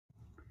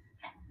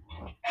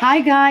Hi,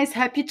 guys.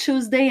 Happy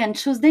Tuesday. And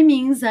Tuesday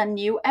means a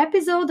new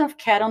episode of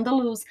Cat on the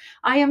Loose.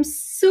 I am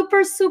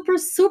super, super,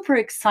 super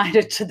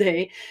excited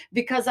today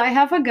because I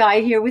have a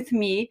guy here with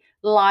me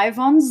live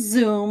on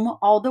Zoom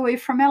all the way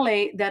from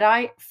LA that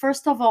I,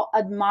 first of all,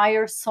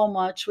 admire so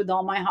much with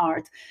all my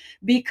heart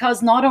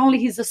because not only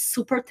he's a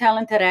super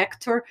talented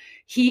actor,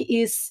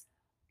 he is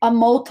a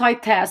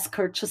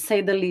multitasker, to say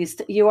the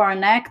least. You are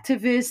an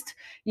activist,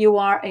 you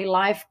are a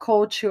life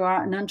coach, you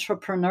are an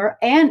entrepreneur,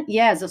 and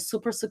yes, a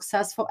super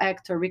successful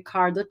actor,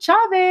 Ricardo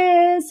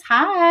Chavez.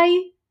 Hi.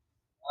 Hi.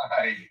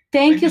 Thank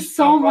Thank you you so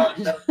so much.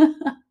 much.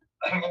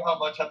 I don't know how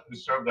much I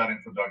deserve that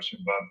introduction,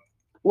 but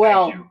thank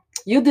Well, you.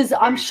 I'm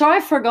Very, sure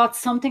I forgot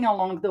something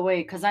along the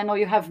way because I know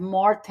you have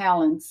more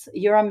talents.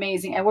 You're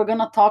amazing. And we're going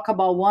to talk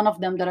about one of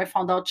them that I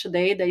found out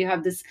today, that you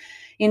have this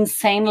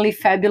insanely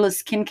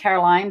fabulous skincare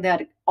line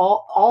that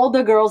all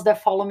the girls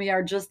that follow me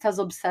are just as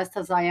obsessed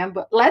as I am.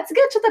 But let's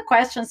get to the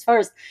questions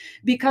first.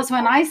 Because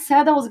when I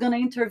said I was going to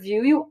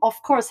interview you,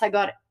 of course, I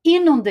got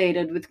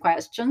inundated with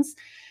questions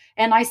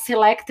and I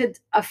selected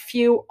a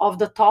few of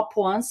the top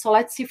ones. So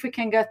let's see if we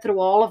can get through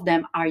all of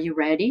them. Are you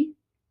ready?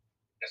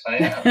 yes, I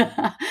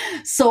am.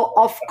 So,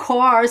 of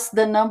course,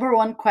 the number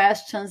one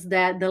questions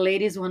that the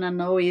ladies want to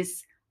know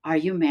is, are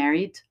you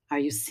married? Are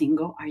you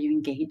single? Are you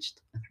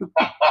engaged?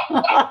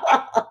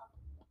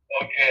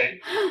 Okay,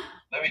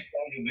 let me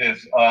tell you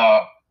this.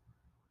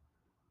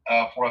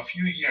 For a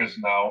few years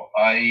now,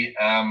 I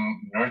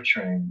am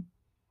nurturing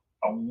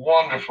a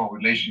wonderful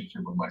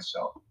relationship with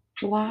myself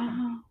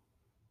Wow.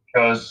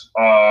 because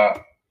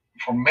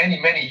for many,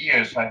 many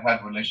years I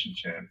had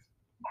relationships,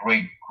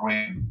 great,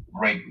 great,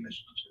 great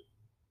relationships.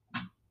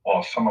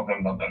 Well, some of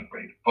them not that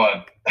great,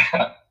 but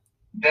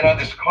then I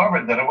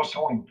discovered that it was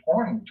so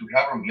important to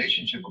have a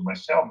relationship with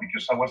myself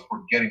because I was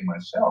forgetting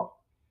myself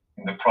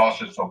in the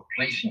process of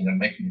pleasing and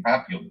making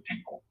happy other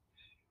people.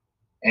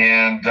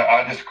 And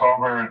I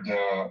discovered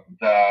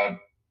that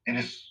it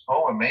is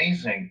so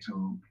amazing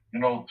to,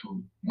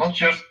 to not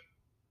just,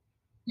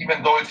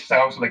 even though it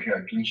sounds like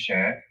a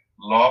cliche,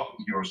 love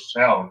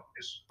yourself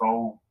is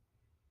so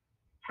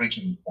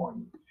freaking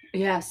important.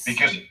 Yes.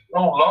 Because if you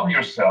don't love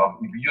yourself,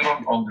 if you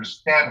don't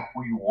understand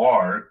who you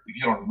are, if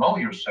you don't know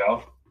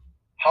yourself,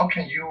 how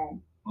can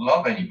you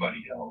love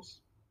anybody else?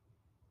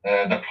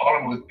 The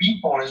problem with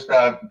people is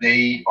that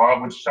they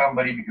are with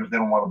somebody because they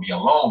don't want to be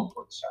alone,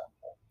 for example.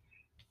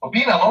 But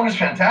being alone is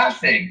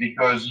fantastic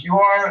because you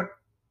are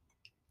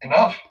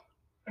enough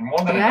and more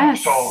than enough.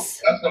 So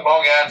Yes. that's the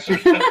long answer.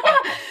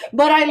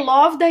 But I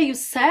love that you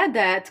said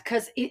that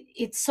because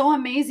it's so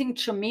amazing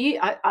to me.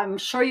 I'm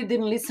sure you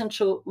didn't listen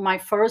to my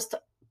first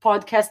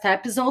podcast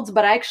episodes,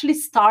 but I actually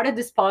started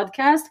this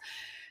podcast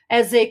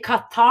as a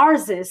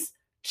catharsis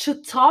to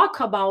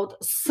talk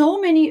about so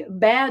many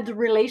bad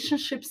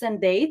relationships and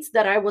dates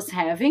that I was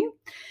having.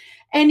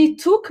 And it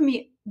took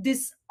me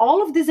this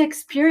all of this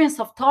experience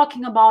of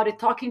talking about it,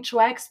 talking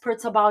to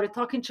experts about it,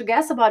 talking to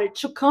guests about it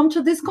to come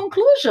to this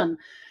conclusion.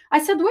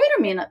 I said, wait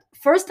a minute.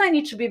 First, I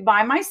need to be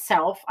by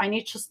myself. I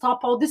need to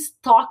stop all these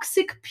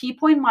toxic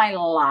people in my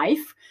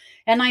life.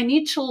 And I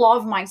need to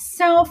love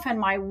myself and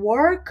my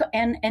work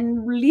and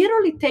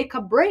literally take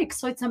a break.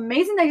 So it's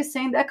amazing that you're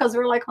saying that because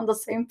we're like on the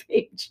same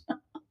page.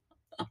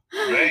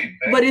 Great,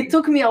 But thank it you.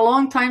 took me a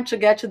long time to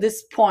get to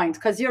this point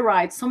because you're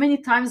right. So many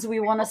times we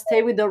want to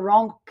stay with the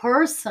wrong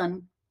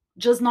person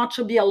just not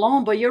to be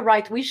alone. But you're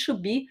right. We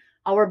should be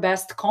our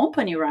best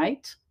company,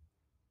 right?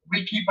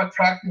 We keep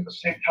attracting the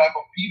same type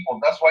of people.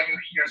 That's why you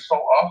hear so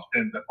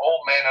often that all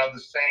men are the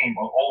same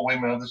or all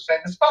women are the same.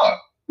 It's not.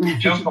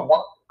 Just the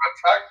ones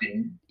you're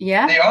attracting,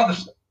 Yeah. they are the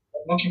same.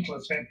 You're looking for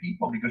the same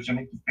people because you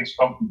need to fix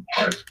something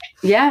first.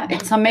 Yeah,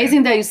 it's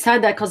amazing that you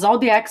said that because all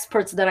the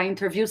experts that I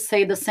interview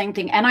say the same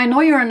thing. And I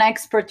know you're an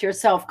expert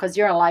yourself because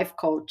you're a life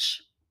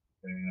coach.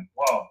 And,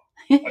 well,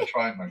 I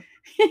tried my.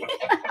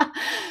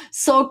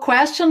 So,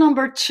 question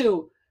number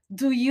two.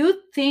 Do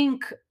you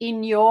think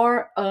in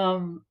your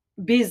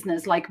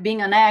business, like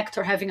being an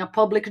actor, having a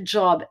public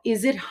job,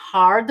 is it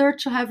harder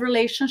to have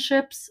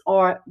relationships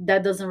or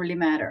that doesn't really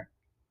matter?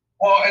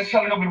 Well, it's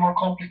a little bit more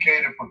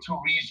complicated for two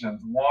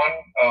reasons. One,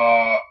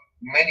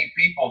 many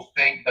people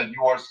think that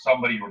you are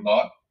somebody you're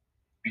not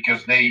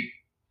because they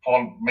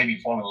maybe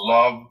fall in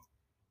love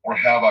or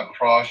have a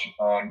crush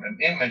on an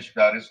image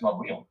that is not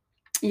real.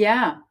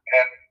 Yeah.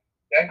 And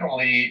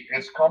secondly,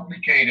 it's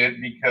complicated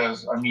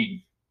because I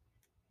mean,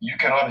 you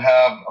cannot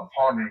have a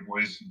partner who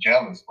is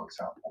jealous, for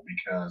example,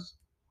 because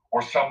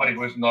or somebody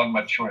who is not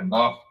mature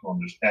enough to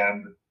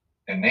understand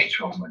the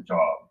nature of my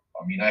job.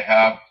 I mean, I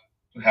have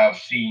to have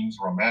scenes,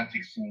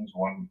 romantic scenes,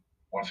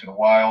 once in a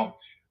while,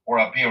 or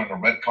appear on the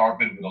red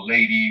carpet with a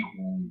lady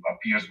who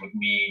appears with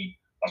me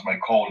as my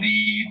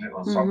co-lead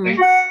or something.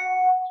 Hmm.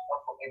 It's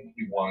not for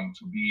everyone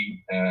to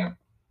be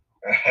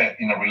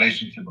in a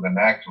relationship with an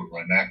actor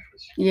or an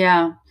actress.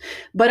 Yeah.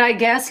 But I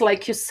guess,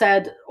 like you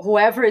said,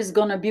 whoever is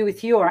going to be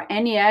with you, or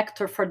any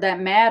actor for that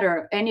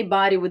matter,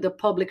 anybody with a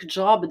public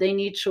job, they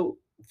need to,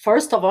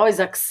 first of all, is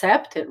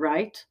accept it,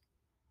 right?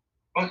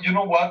 But you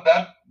know what?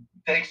 That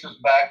takes us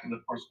back to the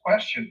first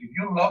question. If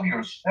you love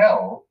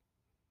yourself,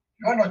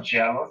 you're not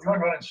jealous, you're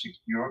not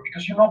insecure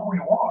because you know who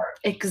you are.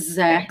 And if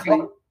Exactly.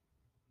 you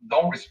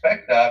don't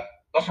respect that,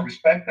 doesn't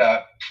respect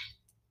that,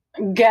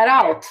 Get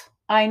out.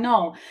 I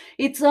know.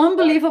 It's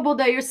unbelievable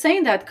that you're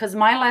saying that, because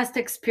my last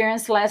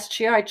experience last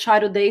year, I tried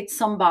to date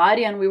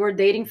somebody and we were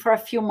dating for a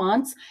few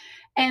months.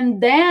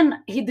 And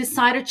then he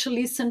decided to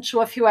listen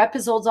to a few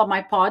episodes of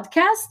my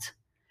podcast.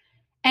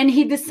 And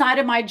he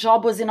decided my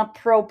job was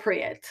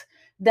inappropriate,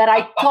 that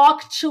I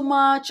talked too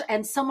much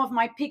and some of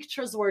my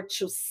pictures were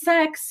too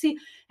sexy.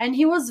 And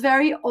he was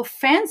very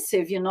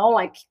offensive,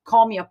 like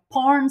call me a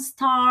porn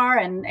star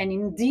and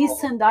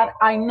indecent. That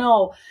I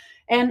know.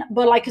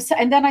 But like you said,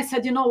 and then I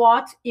said, you know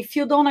what? If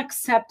you don't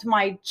accept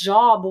my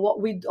job,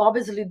 what we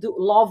obviously do,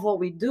 love what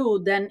we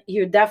do, then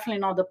you're definitely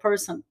not the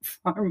person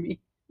for me.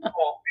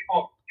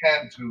 people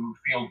tend to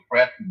feel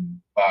threatened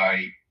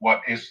by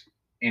what is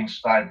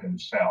inside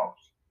themselves.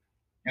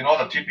 You know,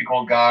 the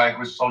typical guy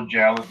who's so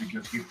jealous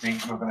because he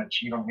thinks you're going to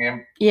cheat on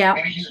him. Yeah.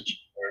 Maybe he's a cheater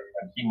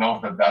and he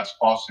knows that that's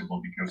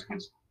possible because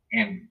it's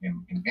in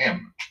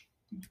him.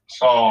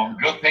 So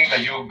good thing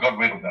that you got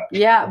rid of that.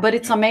 Yeah, but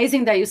it's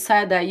amazing that you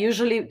said that.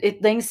 Usually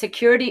the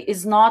insecurity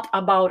is not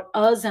about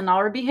us and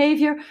our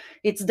behavior.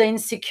 It's the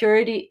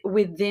insecurity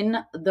within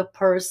the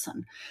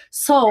person.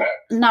 So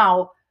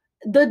now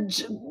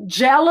the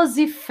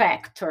jealousy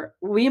factor.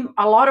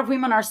 A lot of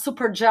women are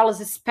super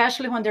jealous,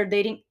 especially when they're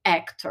dating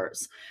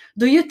actors.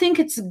 Do you think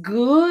it's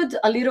good,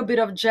 a little bit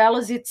of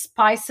jealousy, it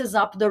spices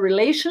up the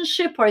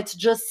relationship, or it's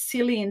just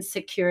silly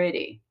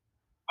insecurity?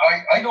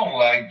 I don't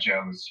like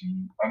jealousy.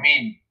 I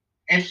mean,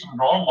 it's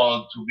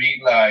normal to be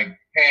like,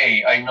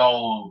 hey, I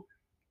know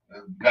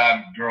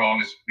that girl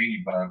is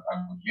pretty, but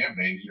I'm here,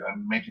 baby,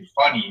 and make it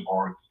funny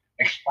or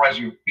express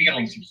your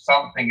feelings. If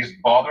something is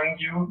bothering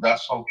you,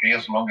 that's okay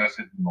as long as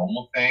it's a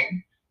normal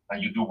thing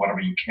and you do whatever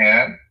you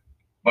can.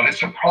 But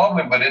it's a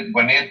problem when it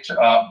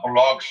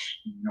blocks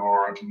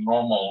your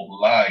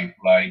normal life.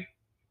 Like,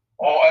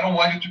 oh, I don't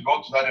want you to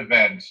go to that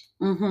event,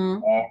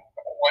 Mm-hmm. or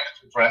I don't want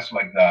you to dress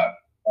like that,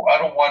 or I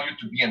don't want you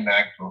to be an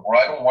actor, or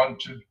I don't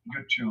want you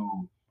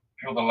to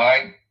feel the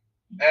line.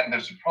 Then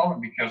there's a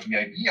problem because the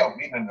idea of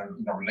being in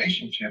a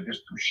relationship is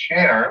to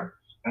share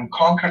and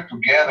conquer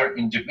together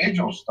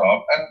individual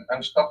stuff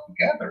and stuff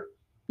together.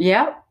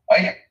 Yeah.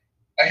 I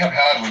have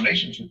had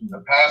relationships in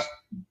the past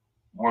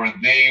where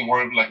they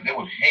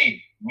would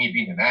hate me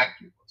being an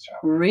actor, for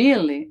example.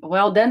 Really?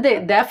 Well, then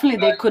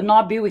they could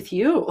not be with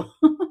you.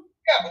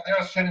 Yeah, but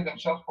they're setting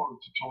themselves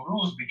to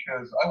lose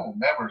because I will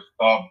never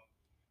stop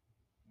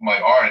my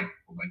art,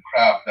 my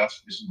craft. This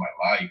is my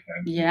life,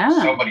 and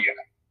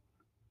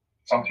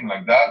something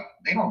like that,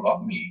 they don't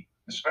love me.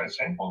 It's very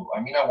simple.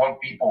 I mean, I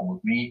want people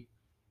with me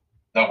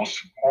that will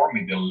support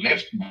me, they'll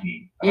lift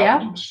me, and I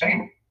will do the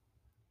same.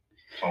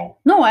 So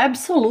no,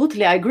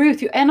 absolutely, I agree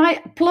with you. And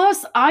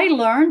I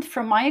learned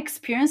from my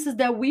experiences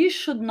that we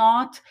should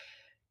not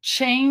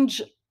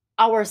change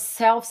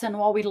ourselves and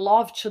what we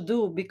love to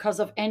do because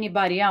of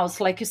anybody else.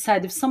 Like you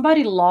said, if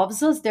somebody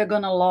loves us, they're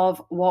gonna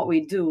love what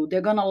we do.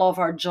 They're gonna love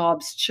our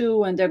jobs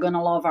too, and they're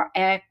gonna love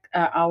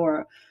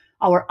our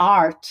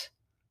art,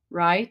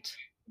 right?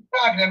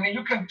 Exactly. I mean,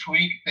 you can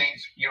tweak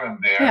things here and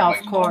there, yeah,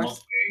 like of course, normal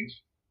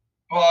things,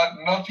 but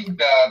nothing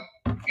that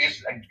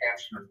is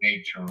against your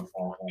nature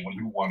or what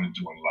you want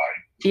to do in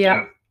life.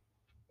 Yeah.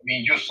 I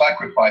mean, you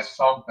sacrifice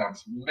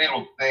sometimes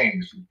little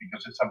things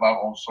because it's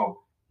about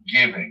also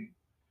giving.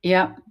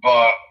 Yeah.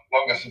 But as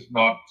long as it's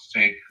not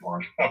sick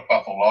or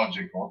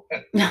pathological,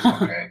 it's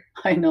okay.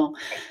 I know.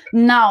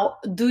 Now,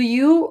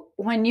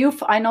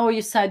 I know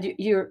you said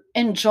you're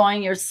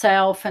enjoying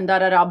yourself and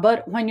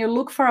but when you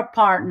look for a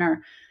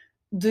partner,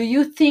 do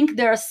you think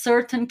there are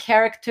certain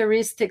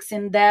characteristics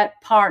in that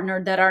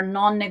partner that are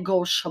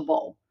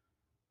non-negotiable?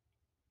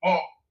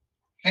 Well,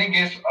 thing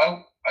is,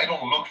 I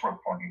don't look for a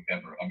partner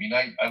ever. I mean,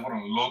 I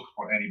wouldn't look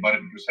for anybody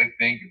because I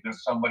think if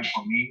there's somebody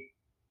for me,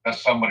 that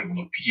somebody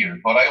will appear.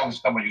 But I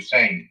understand what you're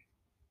saying.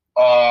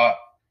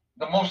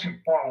 The most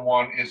important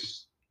one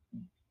is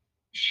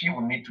she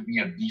will need to be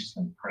a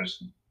decent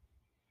person.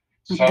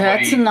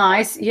 That's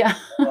nice. Yeah.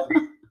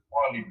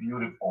 Quality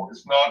beautiful.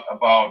 It's not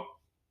about,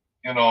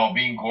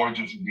 being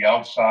gorgeous on the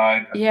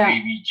outside and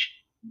maybe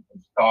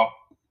and stuff.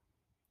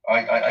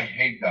 I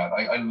hate that.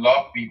 I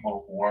love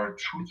people who are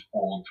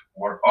truthful,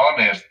 who are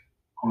honest,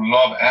 who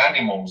love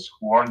animals,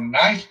 who are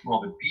nice to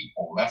other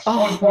people. That's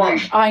so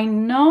important. I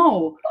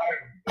know.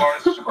 You are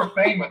super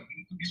famous. You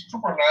need to be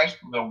super nice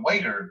to the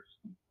waiter.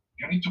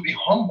 You need to be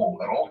humble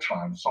at all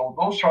times. So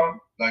those are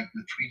like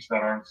the traits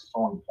that are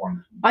so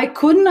important. I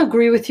couldn't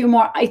agree with you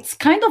more. It's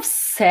kind of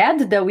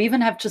sad that we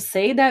even have to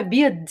say that,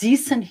 be a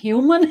decent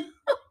human.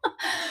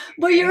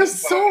 But you're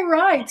so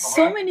right.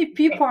 So many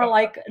people are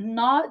like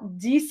not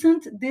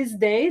decent these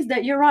days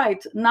that you're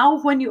right.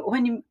 Now when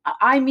you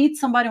meet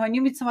somebody,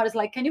 it's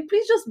like, can you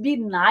please just be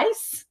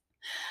nice?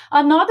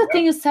 Another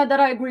thing you said that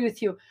I agree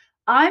with you.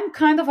 I'm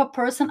kind of a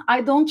person,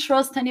 I don't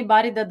trust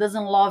anybody that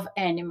doesn't love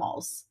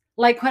animals.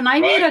 Like when I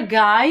meet a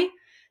guy,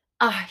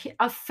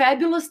 a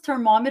fabulous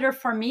thermometer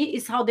for me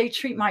is how they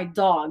treat my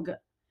dog.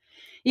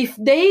 If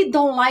they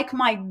don't like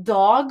my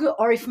dog,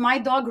 or if my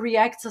dog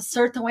reacts a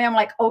certain way, I'm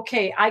like,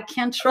 okay, I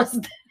can't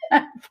trust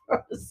that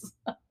person.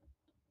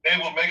 They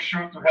will make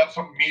sure to have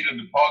some meat in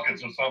the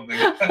pockets or something.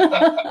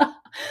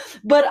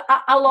 But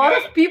a lot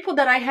of people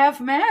that I have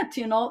met,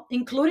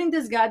 including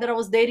this guy that I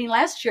was dating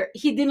last year,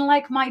 he didn't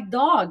like my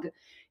dog.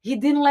 He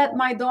didn't let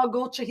my dog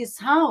go to his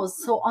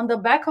house. So on the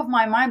back of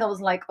my mind, I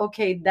was like,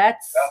 okay,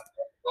 that's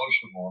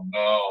negotiable.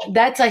 No.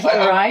 That's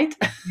right?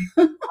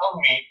 Tell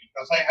me,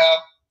 because I have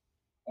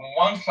on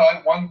one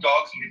side one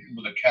dog sleeping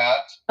with a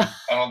cat,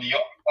 and on the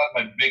other side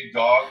my big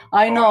dog.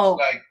 I know.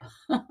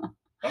 It's like,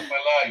 that's my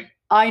life.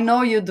 I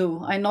know you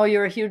do. I know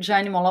you're a huge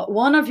animal.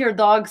 One of your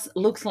dogs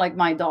looks like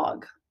my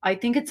dog. I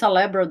think it's a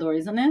Labrador,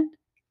 isn't it?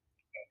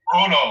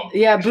 Bruno.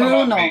 Yeah,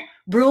 Bruno.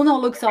 Bruno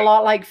looks a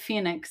lot like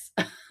Phoenix.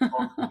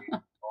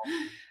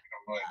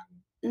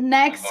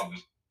 Next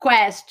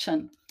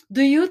question.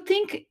 Do you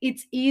think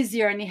it's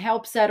easier and it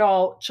helps at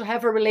all to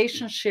have a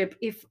relationship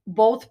if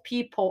both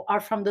people are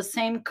from the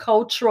same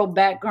cultural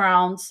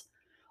backgrounds,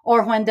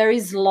 or when there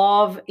is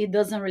love, it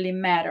doesn't really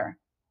matter?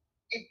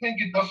 I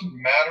think it doesn't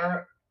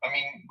matter. I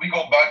mean, we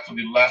go back to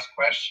the last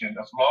question.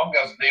 As long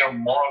as they are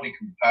morally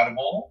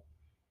compatible,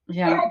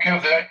 I don't care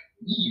if they're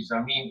Chinese.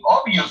 I mean,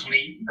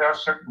 obviously, there are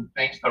certain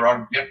things that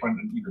are different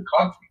in either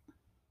country.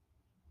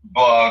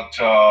 But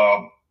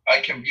I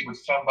can be with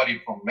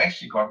somebody from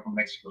Mexico. I'm from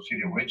Mexico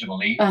City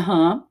originally.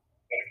 Uh-huh.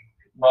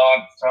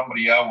 Not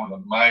somebody I would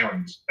admire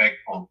and respect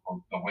for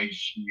the way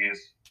she is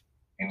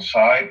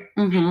inside.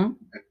 Mm-hmm.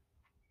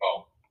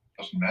 Well,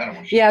 doesn't matter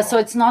what so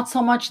it's not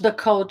so much the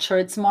culture,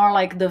 it's more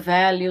like the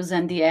values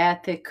and the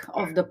ethic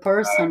of the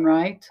person,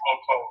 right?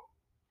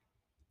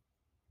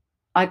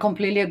 I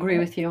completely agree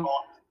with you.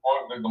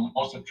 The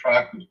most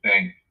attractive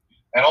thing.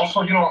 And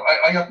also,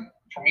 I got,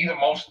 for me, the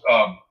most,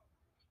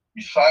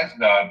 besides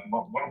that,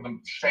 one of the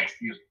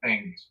sexiest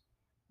things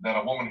that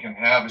a woman can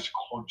have is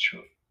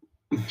culture,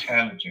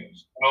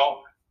 intelligence.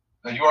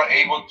 That you are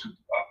able to,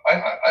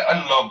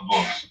 I love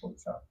books, for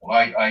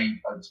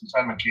example. Since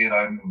I'm a kid,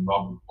 I'm in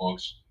love with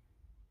books.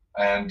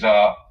 And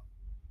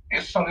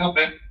it's a little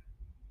bit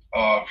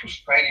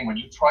frustrating when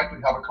you try to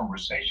have a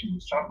conversation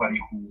with somebody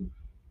who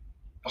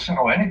doesn't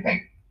know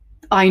anything.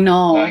 I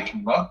know. Like,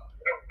 not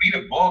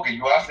read a book and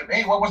you ask them,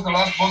 hey, what was the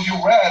last book you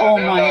read? Oh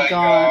my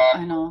God,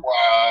 I know.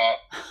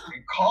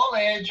 In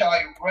college,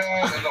 I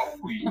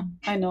read.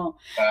 I know.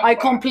 I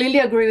completely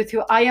agree with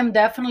you. I am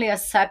definitely a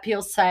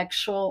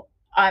sapiosexual.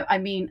 I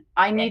mean,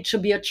 I need to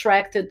be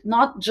attracted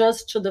not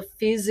just to the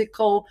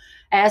physical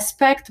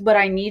aspect, but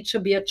I need to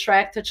be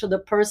attracted to the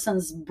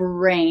person's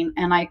brain.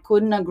 And I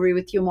couldn't agree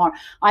with you more.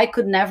 I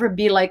could never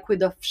be like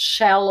with a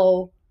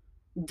shallow,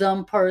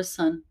 dumb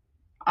person.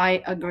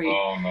 I agree.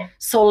 Oh, no.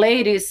 So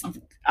ladies,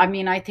 I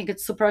mean, I think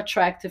it's super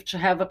attractive to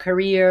have a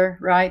career,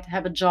 right?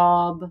 Have a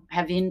job,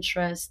 have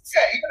interests.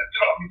 Yeah, even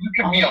if you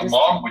can be a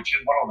mom, which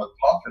is one of the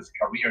toughest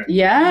careers.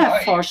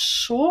 Yeah, for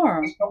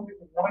sure. Some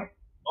people want to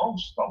know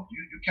stuff.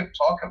 You can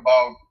talk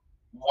about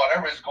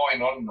whatever is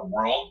going on in the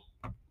world,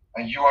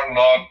 and you are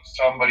not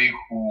somebody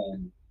who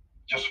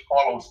just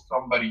follows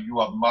somebody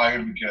you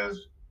admire because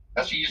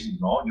that's easy,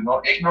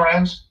 no?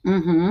 Ignorance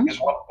is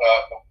one of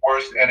the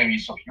worst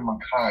enemies of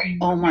humankind.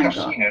 Oh my God.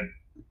 We have seen it.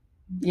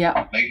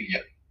 Yeah. Lately, yeah.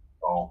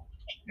 So,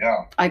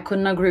 yeah. I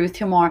couldn't agree with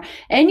you more.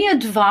 Any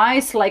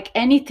advice, like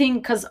anything,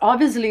 because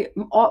obviously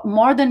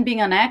more than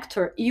being an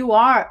actor, you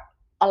are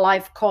a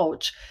life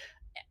coach.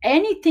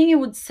 Anything you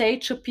would say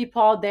to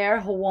people out there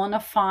who want to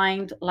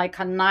find like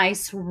a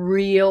nice,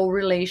 real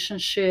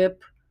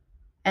relationship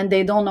and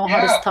they don't know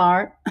how to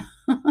start?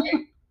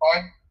 Find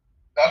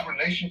that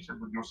relationship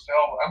with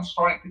yourself. I'm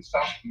sorry if it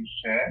sounds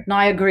cliche. No,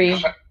 I agree. A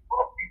lot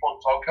of people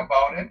talk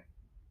about it,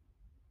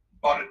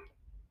 but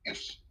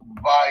it's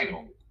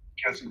vital.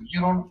 Because if you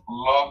don't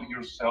love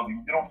yourself, if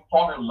you don't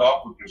fall in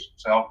love with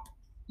yourself,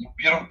 if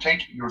you don't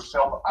take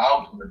yourself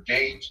out on a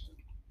date,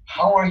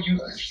 how are you?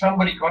 Is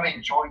somebody going to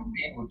enjoy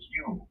being with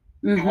you?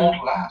 It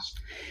won't last.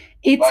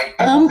 It's like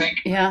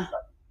yeah.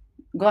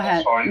 Go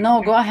ahead. Sorry.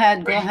 No, go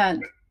ahead. Go ahead.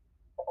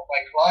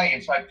 My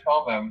clients, I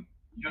tell them,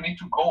 you need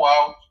to go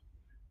out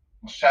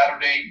on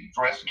Saturday,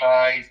 dress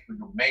nice, with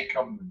your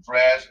makeup and your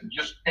dress, and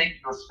just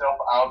take yourself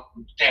out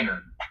for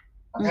dinner.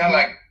 And they're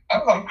like,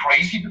 I'm not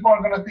crazy. People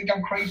are going to think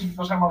I'm crazy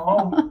because I'm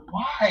alone.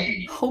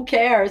 Why? Who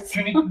cares?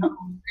 You need to have a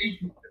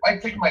conversation. I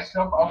take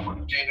myself out for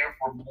dinner,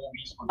 for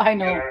movies, for I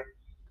know. dinner.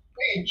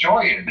 I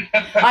enjoy it.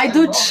 I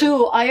do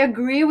too. I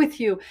agree with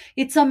you.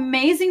 It's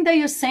amazing that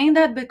you're saying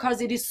that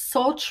because it is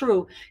so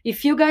true.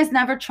 If you guys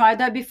never tried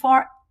that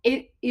before,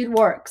 it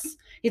works.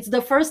 It's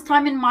the first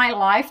time in my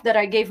life that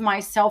I gave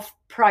myself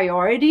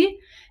priority,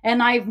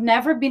 and I've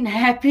never been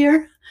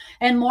happier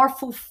and more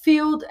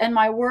fulfilled, and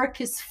my work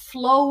is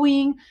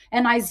flowing,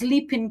 and I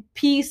sleep in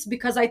peace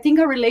because I think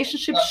a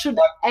relationship should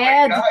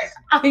add.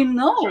 I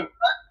know.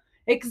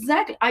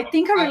 Exactly. I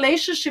think a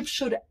relationship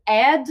should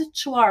add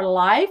to our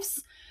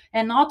lives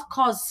and not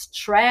cause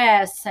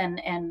stress and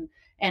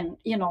and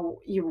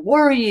you're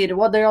worried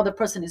what the other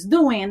person is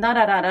doing, and da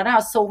da da da da.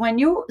 So when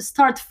you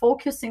start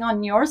focusing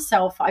on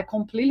yourself, I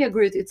completely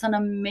agree with you. It's an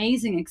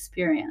amazing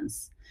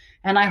experience,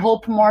 and I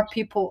hope more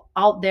people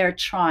out there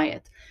try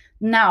it.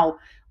 Now,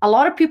 a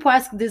lot of people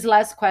ask this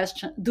last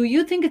question: do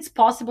you think it's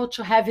possible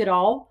to have it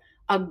all?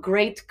 A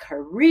great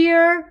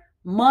career,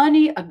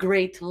 money, a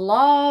great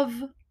love?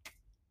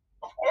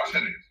 Of course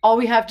it is. Or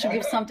we have to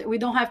give something, we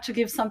don't have to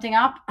give something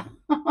up?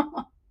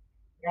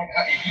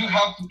 If you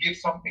have to give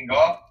something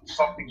up,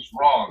 something's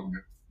wrong,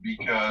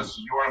 because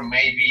you're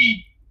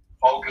maybe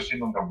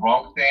focusing on the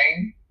wrong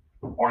thing,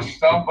 or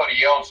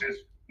somebody else is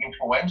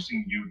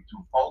influencing you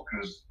to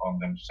focus on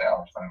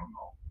themselves. I don't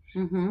know.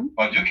 Mm-hmm.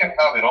 But you can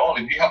have it all.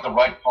 If you have the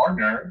right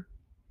partner,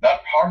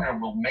 that partner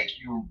will make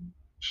you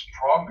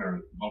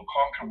stronger, will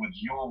conquer with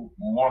you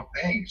more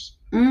things.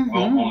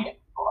 Mm-hmm. will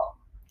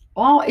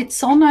Oh, it's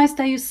so nice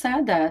that you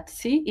said that.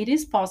 See, it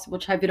is possible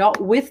to have it all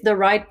with the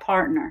right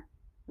partner,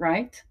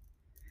 right?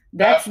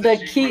 That's the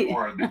key.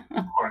 Right.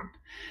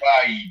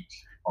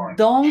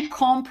 Don't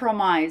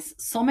compromise.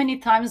 So many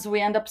times we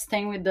end up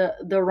staying with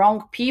the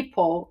wrong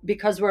people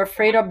because we're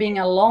afraid of being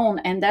alone,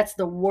 and that's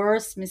the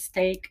worst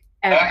mistake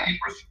ever. 90%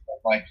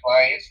 of my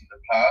clients in the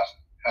past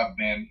have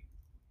been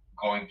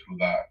going through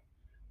that.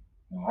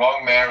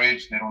 Wrong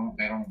marriage, they don't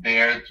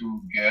dare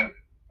to get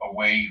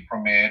away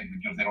from it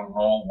because they don't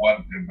know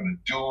what they're going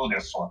to do. They're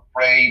so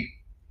afraid.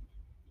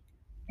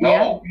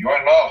 No, you're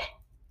enough.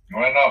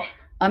 You're enough.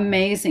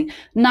 Amazing.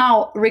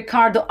 Now,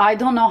 Ricardo, I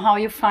don't know how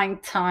you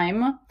find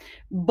time,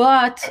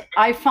 but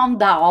I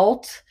found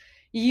out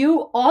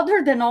you,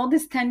 other than all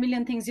these 10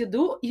 million things you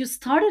do, you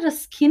started a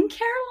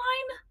skincare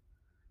line?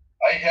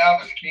 I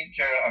have a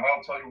skincare, and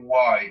I'll tell you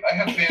why. I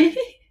have been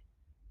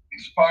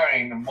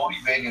inspiring and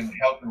motivating and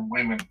helping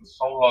women for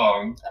so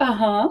long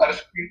at a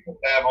spiritual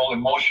level,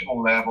 emotional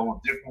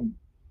level, different,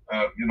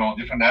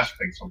 different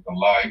aspects of their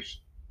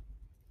lives.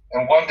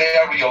 And one day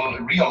I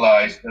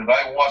realized that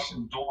I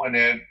wasn't doing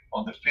it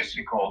on the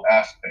physical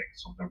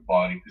aspects of their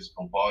body,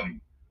 physical body.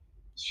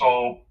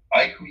 So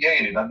I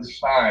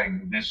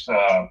designed this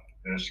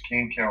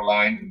skincare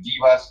line,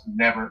 Divas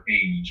Never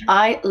Age.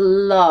 I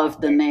love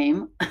the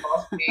name.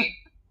 Trust me,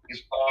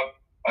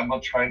 I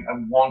won't try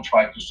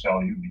to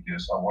sell you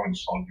because I want to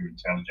insult your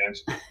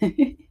intelligence.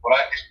 But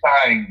I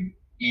designed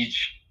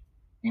each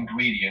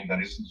ingredient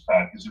that is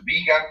inside. It's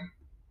vegan,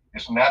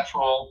 it's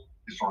natural,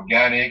 it's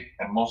organic,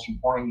 and most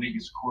importantly,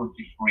 it's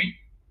cruelty-free.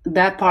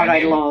 That part I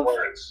love.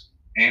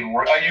 It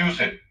works. I use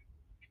it.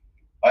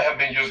 I have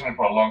been using it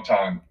for a long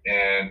time,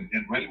 and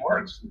it really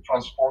works. It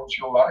transforms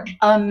your life.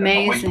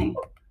 Amazing.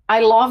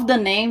 I love the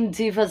name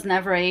Divas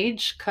Never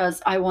Age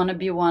because I want to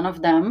be one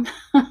of them.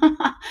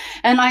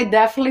 And I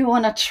definitely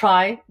want to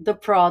try the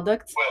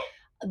products.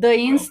 The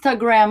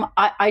Instagram,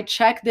 I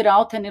checked it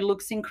out and it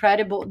looks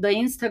incredible. The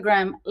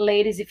Instagram,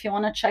 ladies, if you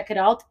want to check it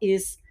out,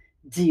 is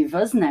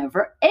Divas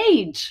Never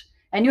Age.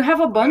 And you have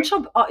a bunch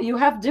of, you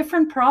have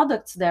different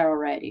products there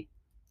already.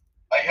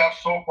 I have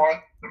so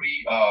far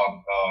 3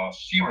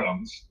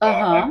 serums,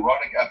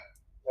 hyaluronic acid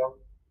serum,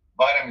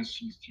 vitamin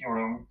C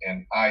serum,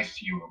 and eye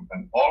serum.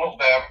 And all of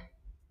them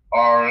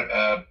are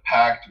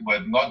packed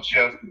with not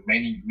just the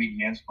main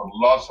ingredients, but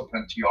lots of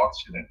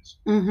antioxidants.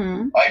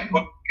 Mm-hmm. I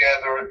put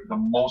together the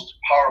most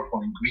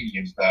powerful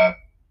ingredients that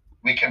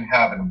we can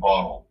have in a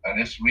bottle. And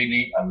it's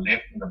really a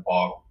lift in the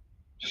bottle.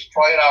 Just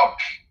try it out.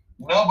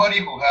 Nobody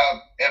who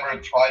have ever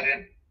tried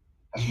it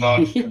has not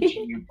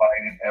continued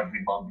buying it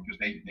every month because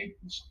they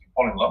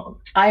fall in love with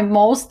it. I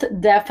most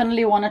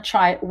definitely want to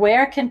try it.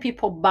 Where can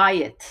people buy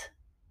it?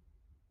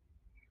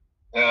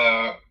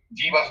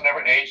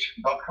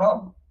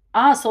 DivasNeverAge.com.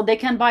 So they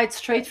can buy it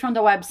straight from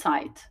the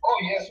website. Oh,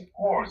 yes, of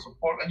course.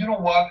 And you know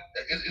what?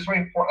 It's very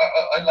important.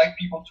 I like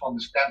people to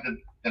understand that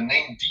the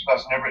name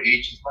Divas Never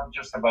Age is not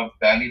just about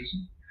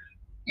vanity.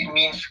 It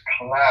means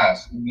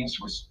class. It means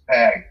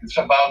respect. It's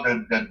about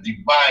the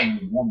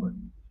divine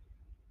woman,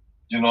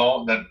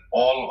 that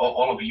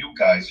all of you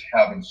guys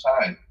have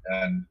inside.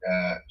 And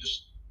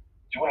just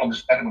you will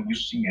understand it when you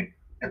see it.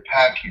 The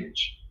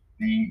package,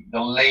 the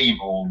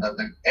label,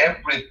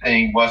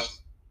 everything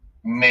was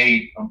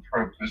made on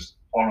purpose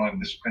following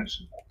this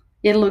principle.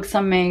 It looks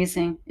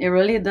amazing. It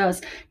really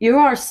does. You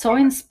are so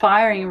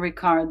inspiring,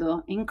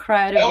 Ricardo.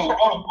 Incredible. I also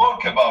wrote a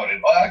book about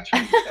it.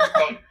 Actually,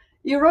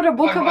 you wrote a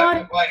book about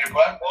it? I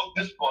wrote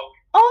this book.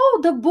 Oh,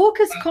 the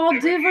book is called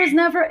Divas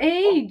Never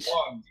Age.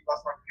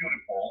 Divas Are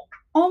Beautiful.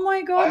 Oh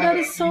my God, that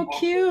is so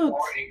cute.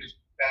 English,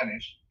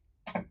 Spanish.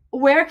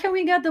 Where can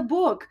we get the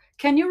book?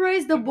 Can you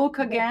raise the book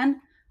again?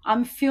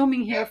 I'm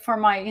filming here for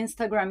my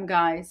Instagram,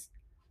 guys.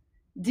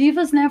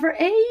 Divas Never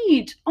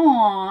Age.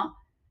 Aw.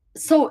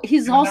 So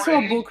he's also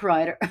a book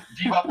writer.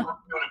 Divas Are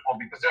Beautiful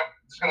because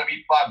there's going to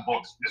be 5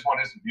 books. This one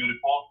is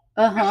beautiful.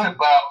 It's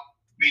about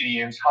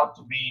ingredients, how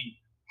to be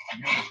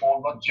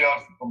beautiful, not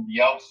just from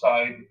the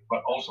outside,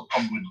 but also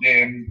from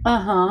within.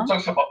 It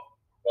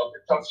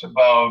talks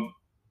about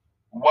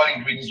what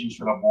ingredients you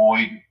should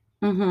avoid.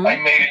 I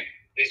made it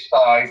this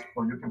size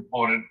so you can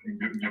put it in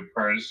your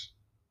purse.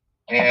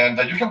 And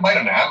you can buy it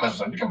on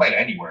Amazon. You can buy it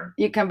anywhere.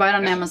 You can buy it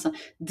on Amazon.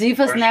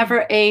 Divas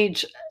Never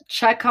Age.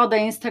 Check out the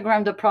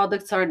Instagram. The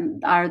products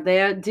are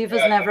there.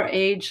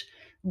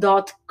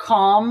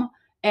 divasneverage.com.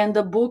 And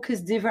the book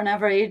is Diva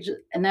Never Age.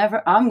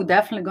 I'm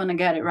definitely going to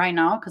get it right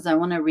now because I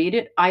want to read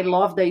it. I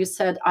love that you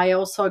said, I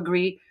also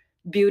agree,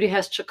 beauty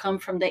has to come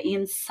from the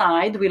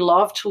inside. We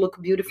love to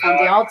look beautiful on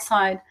the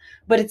outside,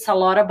 but it's a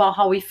lot about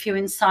how we feel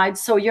inside.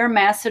 So your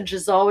message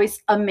is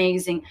always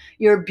amazing.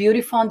 You're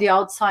beautiful on the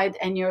outside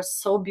and you're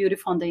so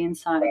beautiful on the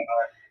inside.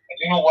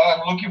 You know what?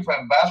 I'm looking for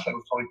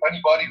ambassadors. So if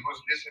anybody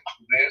who's listening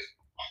to this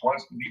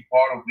wants to be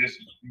part of this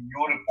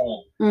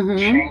beautiful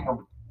chain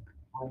of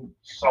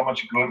so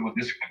much good with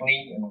this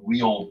clean and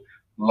real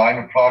line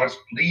of products,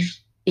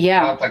 please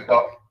contact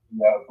us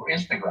for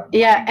Instagram.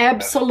 Yeah,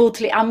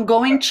 absolutely. I'm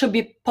going to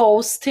be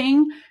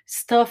posting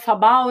stuff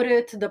about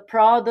it, the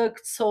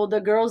product. So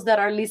the girls that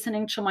are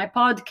listening to my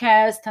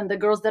podcast and the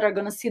girls that are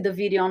going to see the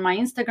video on my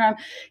Instagram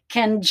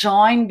can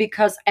join,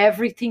 because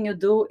everything you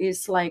do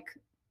is like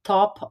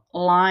top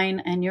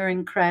line and you're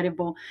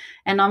incredible.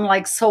 And I'm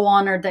like so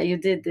honored that you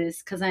did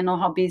this because I know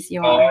how busy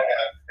you are.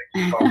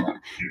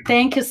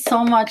 Thank you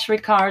so much,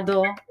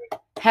 Ricardo.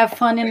 Have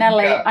fun in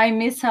LA. I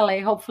miss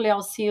LA. Hopefully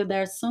I'll see you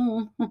there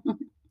soon. You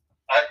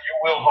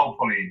will,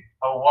 hopefully.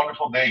 Have a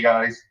wonderful day,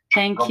 guys.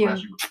 Thank you.